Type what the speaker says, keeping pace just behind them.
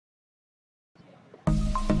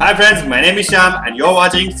Hi friends, my name is Shyam and you're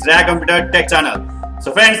watching Shraya Computer Tech Channel.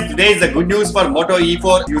 So friends, today is the good news for Moto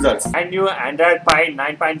E4 users. And new Android Pie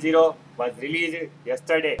 9.0 was released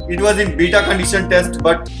yesterday. It was in beta condition test,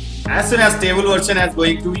 but as soon as stable version is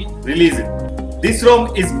going to be released. This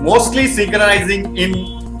ROM is mostly synchronizing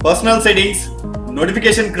in personal settings,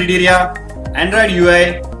 notification criteria, Android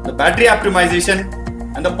UI, the battery optimization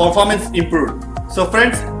and the performance improved. So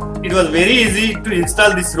friends, it was very easy to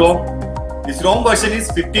install this ROM. This ROM version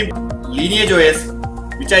is 15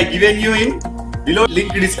 LineageOS, which I given you in below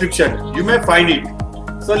link description. You may find it.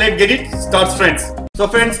 So let's get it started, friends. So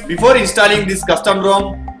friends, before installing this custom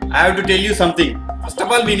ROM, I have to tell you something. First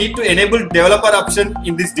of all, we need to enable developer option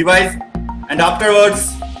in this device, and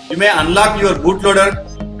afterwards you may unlock your bootloader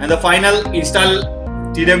and the final install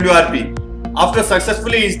TWRP. After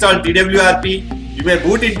successfully install TWRP, you may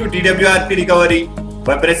boot into TWRP recovery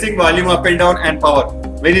by pressing volume up and down and power.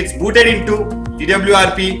 When it's booted into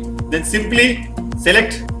TWRP, then simply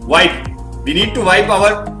select wipe. We need to wipe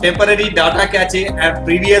our temporary data cache and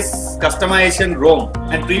previous customization ROM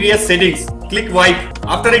and previous settings. Click wipe.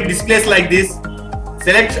 After it displays like this,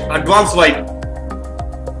 select advanced wipe.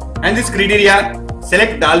 And this criteria,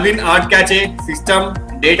 select Dalvin Art Cache, System,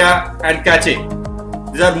 Data and Cache.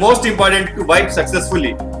 These are most important to wipe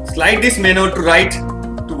successfully. Slide this menu to right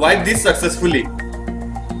to wipe this successfully.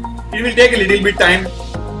 It will take a little bit time.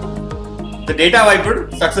 The data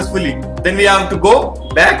wiped successfully. Then we have to go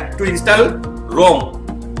back to install ROM.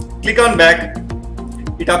 Click on back.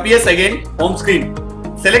 It appears again home screen.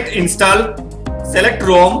 Select install, select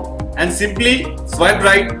ROM and simply swipe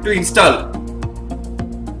right to install.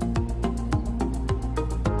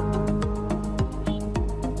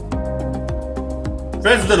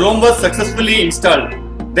 Friends, the ROM was successfully installed.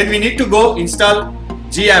 Then we need to go install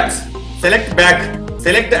G-apps. Select back,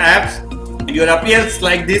 select the apps. Your appears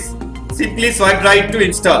like this. Simply swipe right to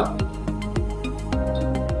install.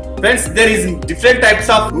 Friends, there is different types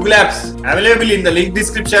of Google apps available in the link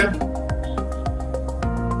description.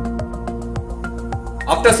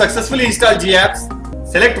 After successfully install G-apps,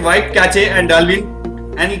 select wipe cache and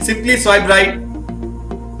Dalvin and simply swipe right.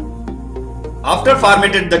 After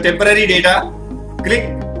formatted the temporary data, click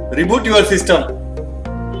reboot your system.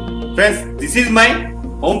 Friends, this is my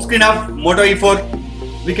home screen of Moto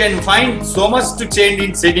E4. We can find so much to change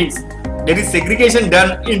in settings. There is segregation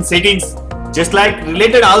done in settings, just like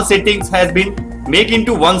related all settings has been made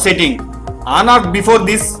into one setting. On or before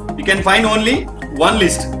this, we can find only one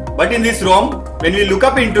list. But in this ROM, when we look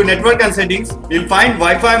up into network and settings, we will find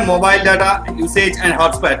Wi-Fi, mobile data, usage and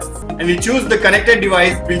hotspots. And we choose the connected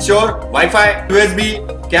device, will show Wi-Fi,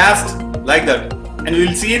 USB, cast, like that. And we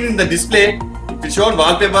will see in the display, it will show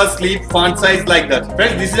wallpaper, sleep, font size, like that.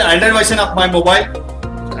 Friends, this is the Android version of my mobile.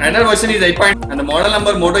 Android version is 8. And the model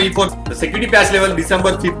number Moto E4, the security patch level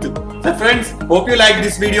December 5th. So friends, hope you like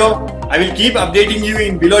this video. I will keep updating you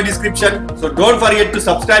in below description. So don't forget to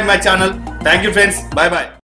subscribe my channel. Thank you friends. Bye bye.